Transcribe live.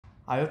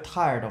Are you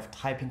tired of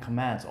typing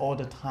commands all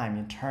the time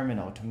in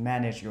terminal to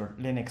manage your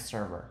Linux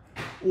server?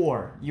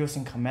 Or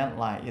using command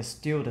line is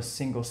still the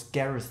single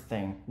scariest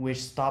thing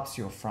which stops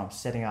you from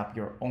setting up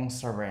your own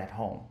server at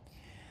home?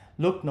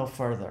 Look no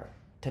further.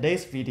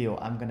 Today's video,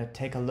 I'm going to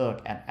take a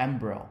look at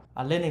Umbrel.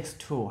 A Linux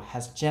tool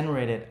has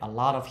generated a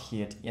lot of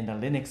heat in the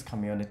Linux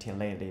community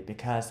lately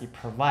because it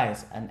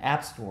provides an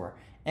app store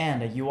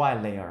and a UI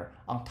layer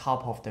on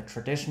top of the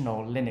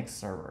traditional Linux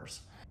servers.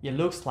 It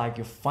looks like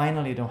you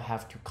finally don't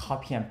have to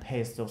copy and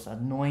paste those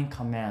annoying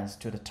commands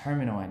to the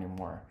terminal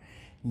anymore.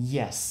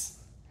 Yes!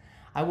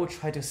 I will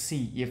try to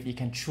see if it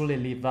can truly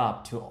live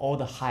up to all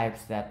the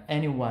hypes that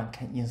anyone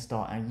can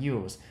install and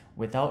use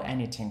without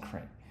any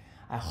tinkering.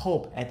 I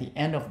hope at the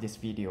end of this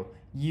video,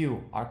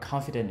 you are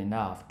confident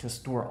enough to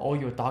store all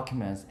your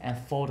documents and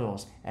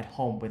photos at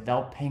home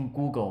without paying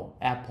Google,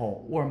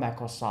 Apple, or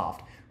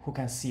Microsoft, who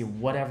can see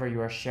whatever you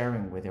are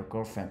sharing with your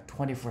girlfriend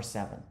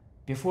 24/7.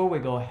 Before we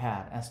go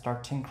ahead and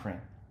start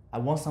tinkering, I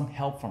want some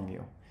help from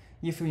you.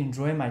 If you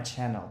enjoy my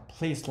channel,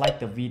 please like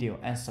the video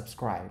and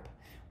subscribe,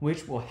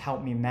 which will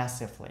help me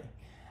massively.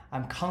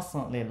 I'm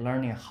constantly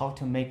learning how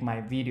to make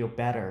my video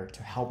better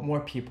to help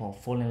more people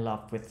fall in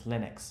love with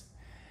Linux.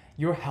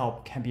 Your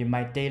help can be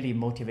my daily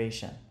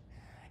motivation.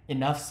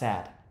 Enough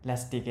said,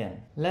 let's dig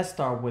in. Let's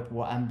start with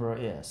what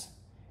Umbrel is.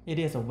 It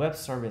is a web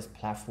service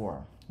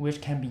platform which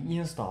can be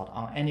installed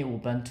on any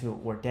Ubuntu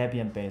or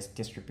Debian-based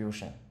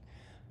distribution.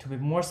 To be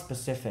more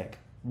specific,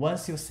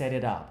 once you set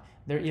it up,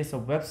 there is a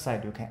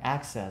website you can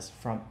access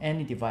from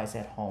any device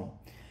at home.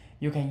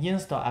 You can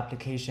install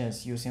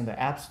applications using the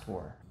App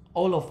Store,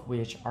 all of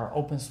which are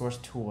open source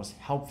tools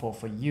helpful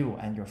for you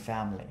and your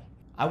family.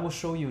 I will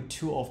show you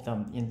two of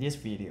them in this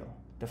video.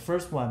 The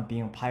first one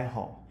being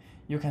Pi-hole.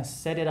 You can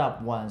set it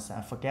up once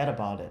and forget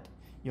about it.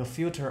 You'll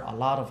filter a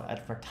lot of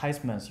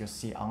advertisements you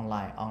see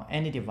online on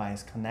any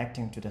device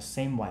connecting to the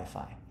same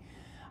Wi-Fi.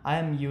 I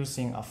am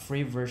using a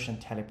free version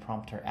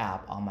teleprompter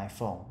app on my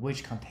phone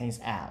which contains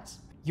ads.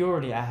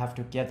 Usually I have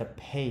to get the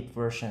paid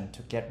version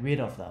to get rid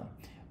of them,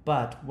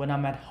 but when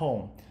I'm at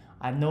home,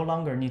 I no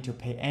longer need to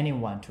pay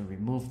anyone to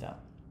remove them.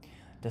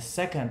 The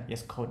second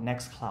is called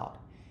Nextcloud.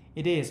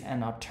 It is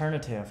an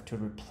alternative to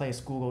replace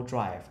Google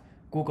Drive,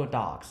 Google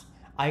Docs,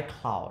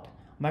 iCloud,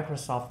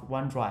 Microsoft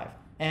OneDrive,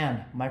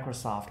 and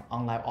Microsoft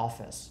Online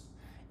Office.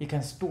 You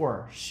can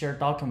store, share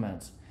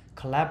documents,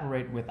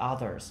 collaborate with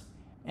others,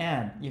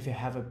 and if you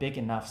have a big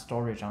enough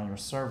storage on your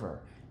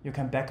server, you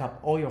can back up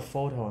all your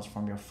photos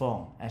from your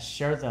phone and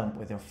share them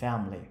with your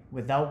family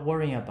without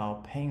worrying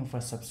about paying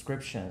for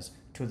subscriptions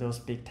to those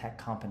big tech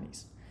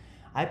companies.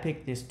 I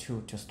picked these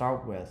two to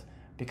start with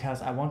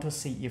because I want to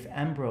see if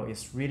Umbrel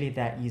is really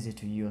that easy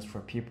to use for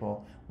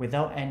people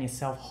without any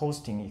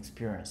self-hosting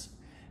experience.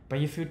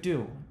 But if you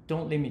do,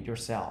 don't limit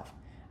yourself.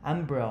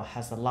 Umbrel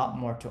has a lot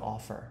more to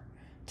offer.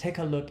 Take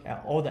a look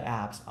at all the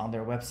apps on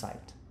their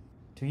website.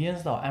 To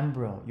install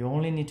Umbrel, you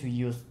only need to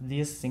use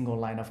this single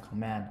line of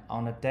command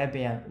on a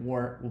Debian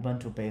or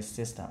Ubuntu-based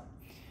system.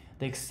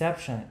 The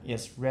exception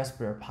is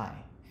Raspberry Pi,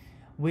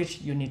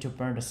 which you need to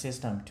burn the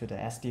system to the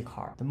SD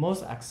card. The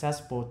most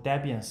accessible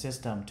Debian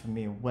system to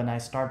me when I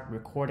started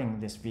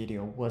recording this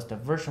video was the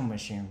virtual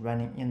machine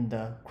running in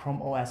the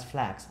Chrome OS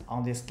Flex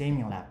on this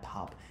gaming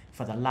laptop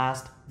for the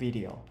last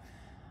video.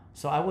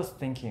 So I was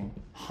thinking,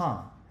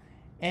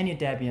 any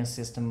Debian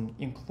system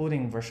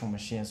including virtual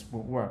machines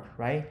would work,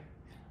 right?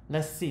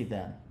 Let's see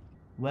then.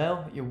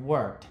 Well, it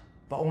worked,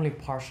 but only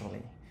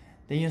partially.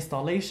 The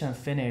installation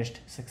finished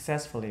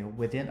successfully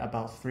within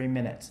about 3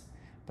 minutes.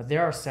 But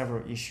there are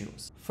several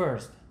issues.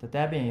 First, the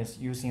Debian is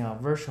using a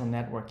virtual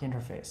network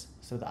interface,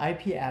 so the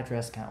IP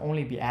address can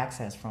only be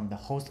accessed from the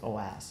host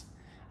OS.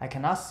 I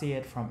cannot see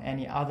it from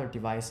any other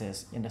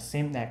devices in the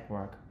same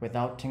network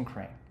without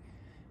tinkering.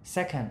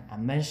 Second, I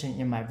mentioned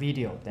in my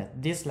video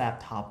that this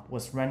laptop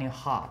was running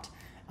hot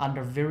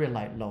under very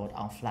light load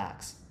on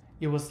Flex.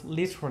 It was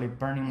literally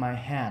burning my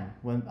hand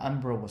when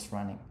Umbrel was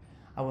running.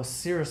 I was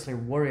seriously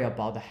worried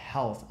about the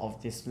health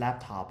of this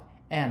laptop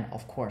and,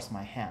 of course,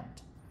 my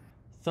hand.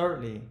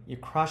 Thirdly,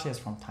 it crashes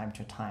from time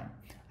to time.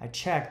 I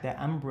checked that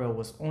Umbrel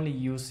was only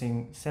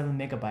using 7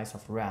 MB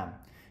of RAM,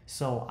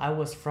 so I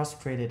was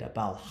frustrated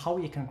about how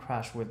it can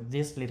crash with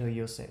this little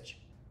usage.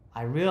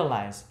 I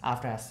realized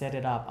after I set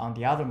it up on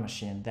the other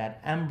machine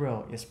that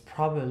Umbrel is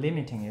probably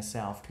limiting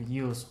itself to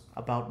use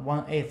about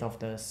 1/8 of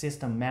the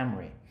system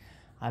memory.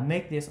 I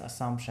make this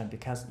assumption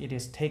because it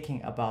is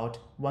taking about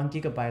 1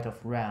 GB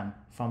of RAM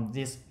from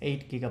this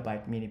 8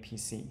 GB mini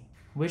PC.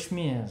 Which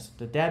means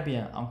the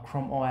Debian on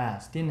Chrome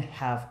OS didn't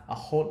have a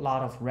whole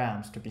lot of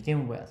RAMs to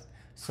begin with,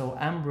 so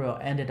Umbrel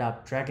ended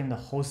up dragging the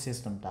whole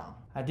system down.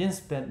 I didn't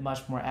spend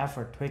much more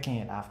effort tweaking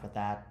it after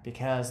that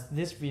because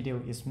this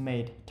video is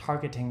made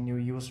targeting new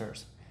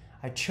users.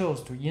 I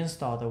chose to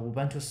install the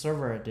Ubuntu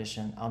Server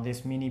Edition on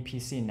this mini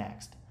PC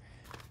next.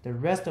 The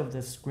rest of the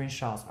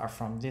screenshots are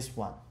from this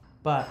one,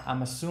 but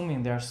I'm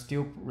assuming they're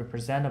still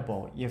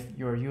representable if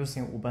you're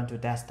using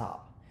Ubuntu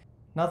Desktop.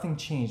 Nothing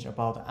changed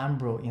about the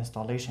Umbrel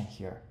installation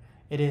here.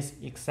 It is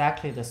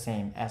exactly the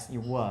same as it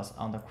was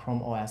on the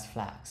Chrome OS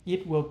flags.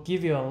 It will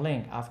give you a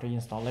link after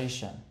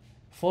installation.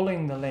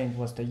 Following the link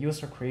was the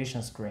user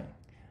creation screen.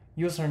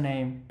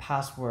 Username,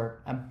 password,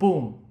 and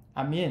boom,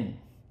 I'm in.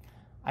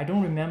 I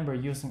don't remember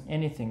using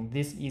anything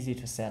this easy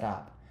to set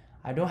up.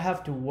 I don't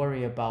have to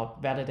worry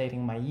about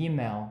validating my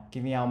email,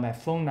 giving out my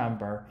phone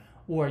number,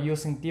 or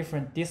using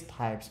different disk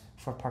types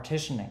for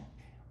partitioning,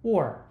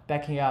 or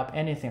backing up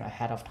anything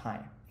ahead of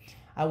time.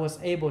 I was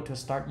able to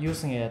start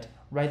using it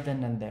right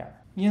then and there.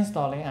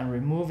 Installing and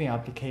removing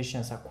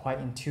applications are quite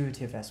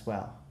intuitive as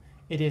well.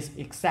 It is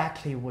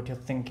exactly what you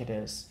think it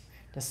is,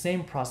 the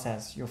same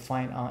process you'll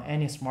find on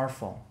any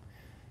smartphone.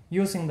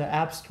 Using the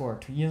App Store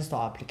to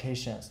install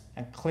applications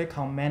and click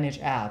on Manage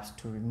Apps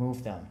to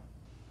remove them.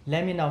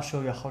 Let me now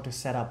show you how to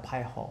set up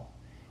Pi-hole.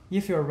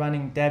 If you're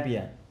running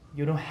Debian,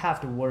 you don't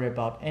have to worry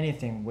about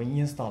anything when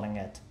installing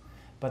it,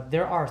 but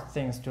there are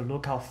things to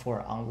look out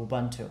for on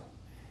Ubuntu.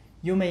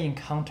 You may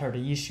encounter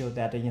the issue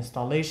that the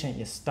installation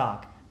is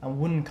stuck and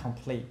wouldn't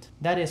complete.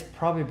 That is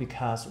probably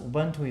because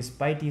Ubuntu is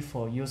by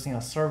default using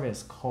a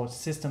service called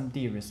systemd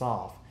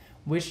resolv,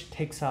 which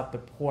takes up the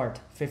port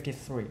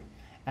 53,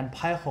 and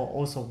Pi-hole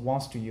also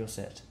wants to use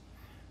it.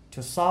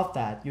 To solve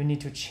that, you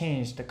need to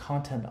change the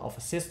content of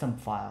a system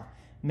file,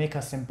 make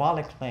a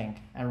symbolic link,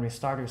 and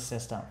restart your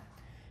system.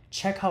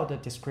 Check out the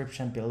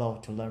description below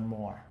to learn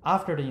more.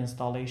 After the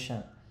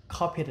installation,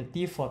 copy the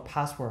default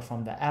password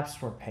from the App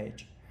Store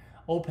page.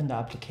 Open the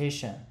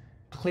application.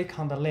 Click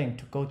on the link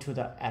to go to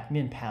the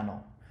admin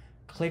panel.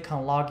 Click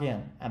on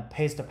Login and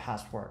paste the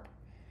password.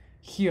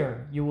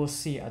 Here, you will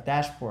see a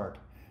dashboard.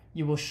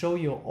 It will show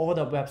you all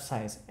the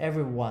websites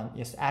everyone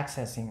is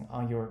accessing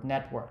on your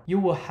network. You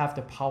will have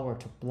the power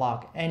to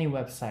block any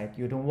website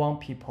you don't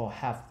want people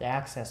have the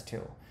access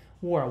to,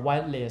 or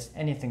whitelist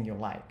anything you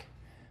like.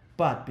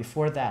 But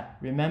before that,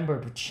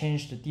 remember to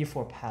change the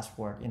default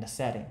password in the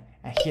setting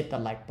and hit the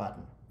like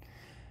button.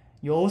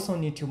 You also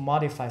need to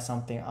modify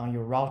something on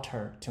your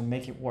router to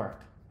make it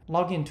work.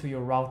 Log into your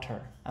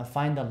router and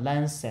find the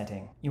LAN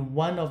setting. In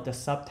one of the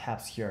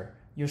subtabs here,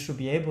 you should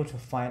be able to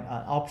find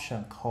an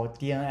option called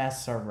DNS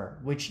server,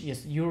 which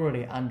is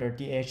usually under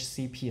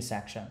DHCP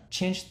section.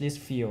 Change this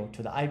field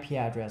to the IP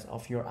address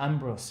of your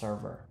Umbrel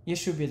server. It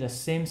should be the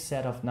same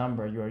set of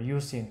number you are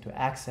using to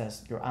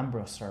access your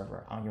Umbrel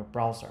server on your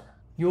browser.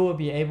 You will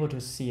be able to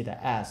see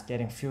the ads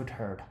getting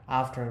filtered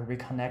after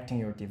reconnecting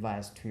your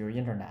device to your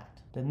internet.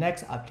 The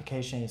next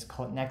application is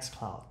called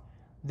Nextcloud.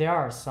 There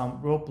are some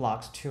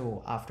roadblocks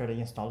too after the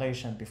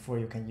installation before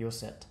you can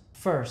use it.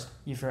 First,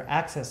 if you're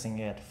accessing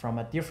it from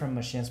a different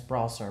machine's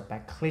browser by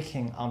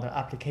clicking on the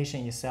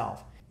application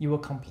itself, you will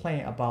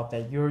complain about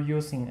that you're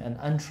using an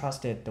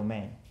untrusted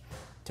domain.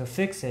 To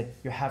fix it,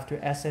 you have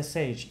to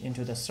SSH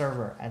into the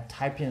server and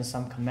type in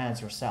some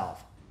commands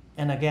yourself.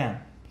 And again,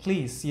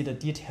 please see the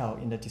detail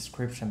in the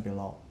description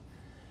below.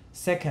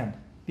 Second,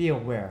 be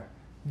aware.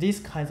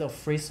 These kinds of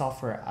free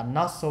software are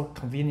not so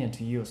convenient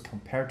to use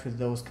compared to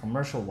those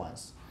commercial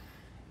ones.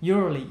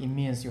 Usually it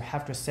means you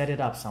have to set it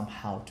up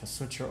somehow to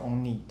suit your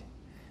own need.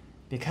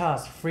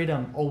 Because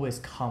freedom always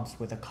comes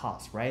with a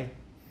cost, right?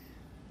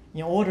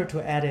 In order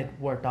to edit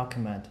Word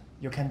document,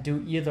 you can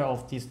do either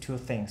of these two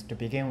things to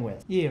begin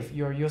with. If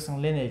you're using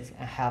Linux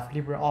and have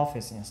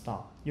LibreOffice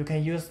installed, you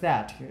can use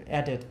that to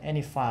edit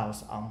any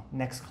files on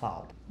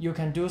Nextcloud. You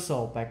can do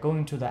so by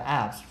going to the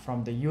apps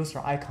from the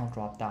user icon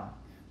dropdown.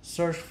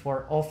 Search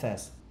for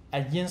Office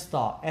and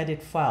install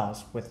Edit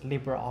Files with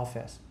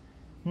LibreOffice.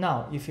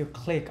 Now, if you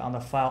click on the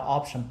File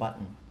Option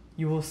button,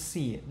 you will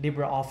see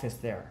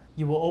LibreOffice there.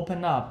 You will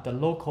open up the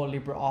local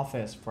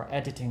LibreOffice for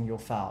editing your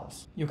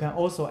files. You can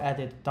also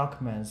edit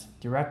documents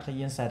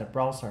directly inside the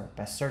browser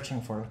by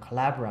searching for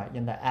Collabora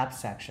in the App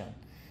section.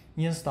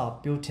 Install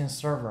built-in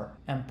server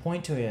and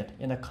point to it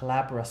in the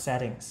Collabora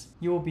settings.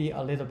 You will be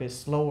a little bit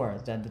slower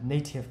than the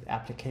native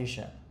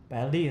application, but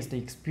at least the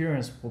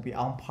experience will be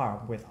on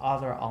par with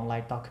other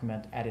online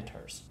document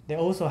editors. They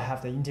also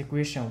have the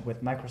integration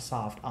with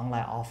Microsoft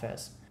Online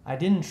Office. I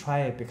didn't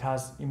try it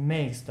because it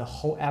makes the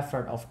whole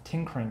effort of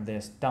tinkering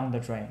this down the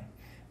drain,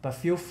 but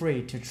feel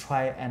free to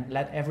try and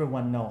let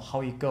everyone know how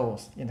it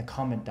goes in the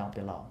comment down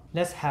below.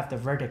 Let's have the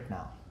verdict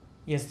now.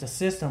 Is the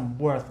system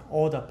worth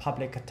all the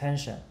public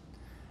attention?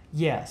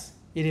 Yes,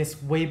 it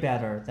is way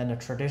better than the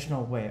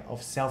traditional way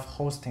of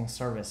self-hosting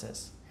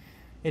services.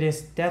 It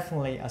is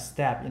definitely a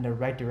step in the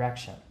right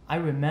direction. I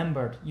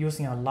remembered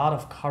using a lot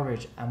of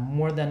courage and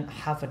more than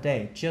half a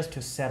day just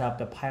to set up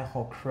the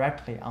Pi-hole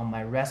correctly on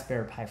my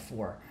Raspberry Pi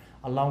 4,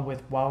 along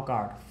with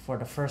WildGuard for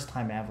the first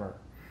time ever.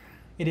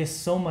 It is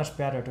so much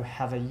better to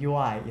have a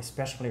UI,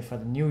 especially for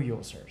the new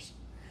users.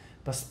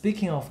 But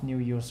speaking of new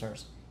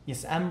users,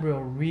 is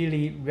Umbrel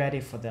really ready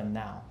for them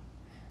now?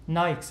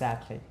 Not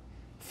exactly.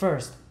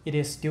 First, it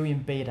is still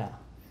in beta.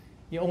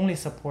 It only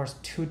supports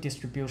 2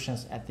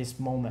 distributions at this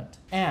moment,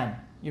 and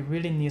it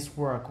really needs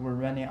work when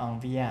running on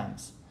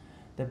VMs.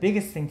 The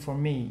biggest thing for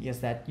me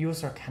is that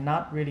users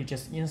cannot really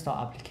just install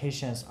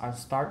applications and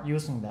start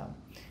using them.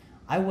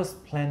 I was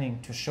planning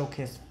to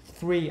showcase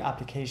 3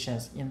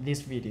 applications in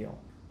this video,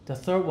 the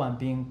third one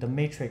being the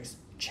Matrix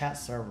chat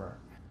server.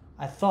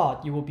 I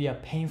thought it would be a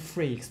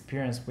pain-free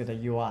experience with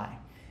the UI,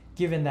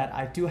 given that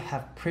I do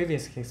have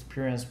previous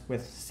experience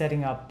with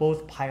setting up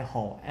both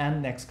Pi-hole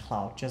and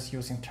Nextcloud just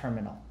using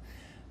terminal.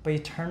 But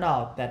it turned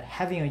out that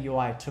having a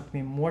UI took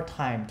me more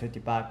time to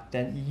debug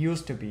than it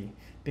used to be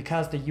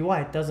because the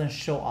UI doesn't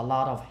show a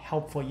lot of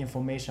helpful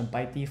information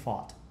by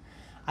default.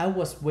 I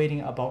was waiting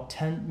about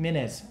 10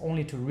 minutes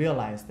only to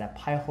realize that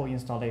Pi-hole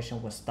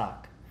installation was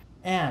stuck.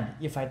 And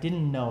if I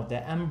didn't know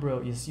that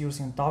Umbrel is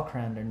using Docker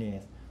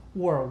underneath,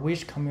 or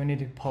which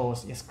community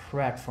post is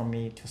correct for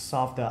me to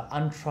solve the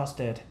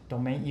untrusted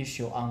domain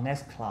issue on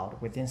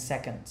Nextcloud within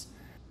seconds,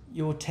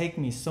 it would take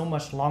me so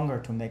much longer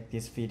to make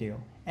this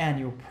video, and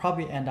you'll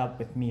probably end up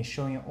with me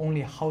showing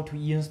only how to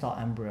install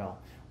Umbrel,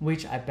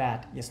 which I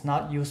bet is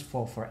not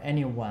useful for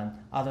anyone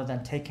other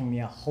than taking me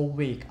a whole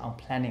week on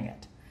planning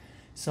it.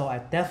 So I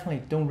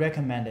definitely don't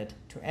recommend it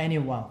to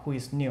anyone who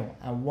is new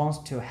and wants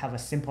to have a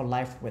simple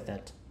life with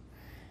it.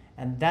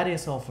 And that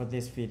is all for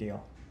this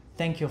video.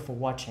 Thank you for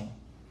watching,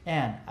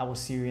 and I will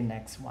see you in the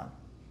next one.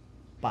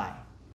 Bye.